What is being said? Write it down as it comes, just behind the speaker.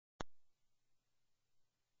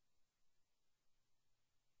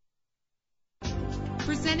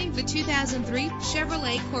Presenting the 2003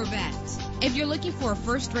 Chevrolet Corvette. If you're looking for a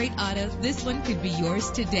first-rate auto, this one could be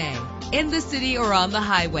yours today. In the city or on the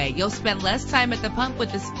highway, you'll spend less time at the pump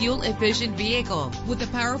with this fuel-efficient vehicle. With a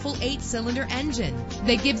powerful 8-cylinder engine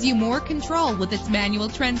that gives you more control with its manual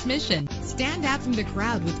transmission. Stand out from the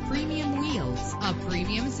crowd with premium wheels. A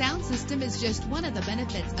premium sound system is just one of the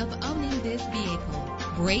benefits of owning this vehicle.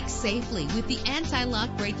 Brake safely with the anti-lock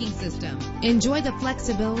braking system. Enjoy the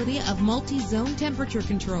flexibility of multi-zone temperature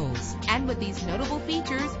controls. And with these notable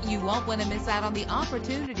features, you won't want to miss out on the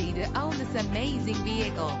opportunity to own this amazing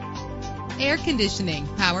vehicle. Air conditioning,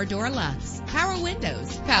 power door locks, power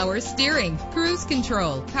windows, power steering, cruise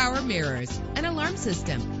control, power mirrors, an alarm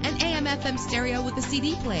system, an AM/FM stereo with a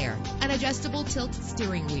CD player, an adjustable tilt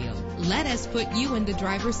steering wheel. Let us put you in the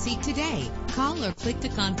driver's seat today. Call or click to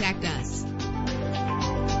contact us.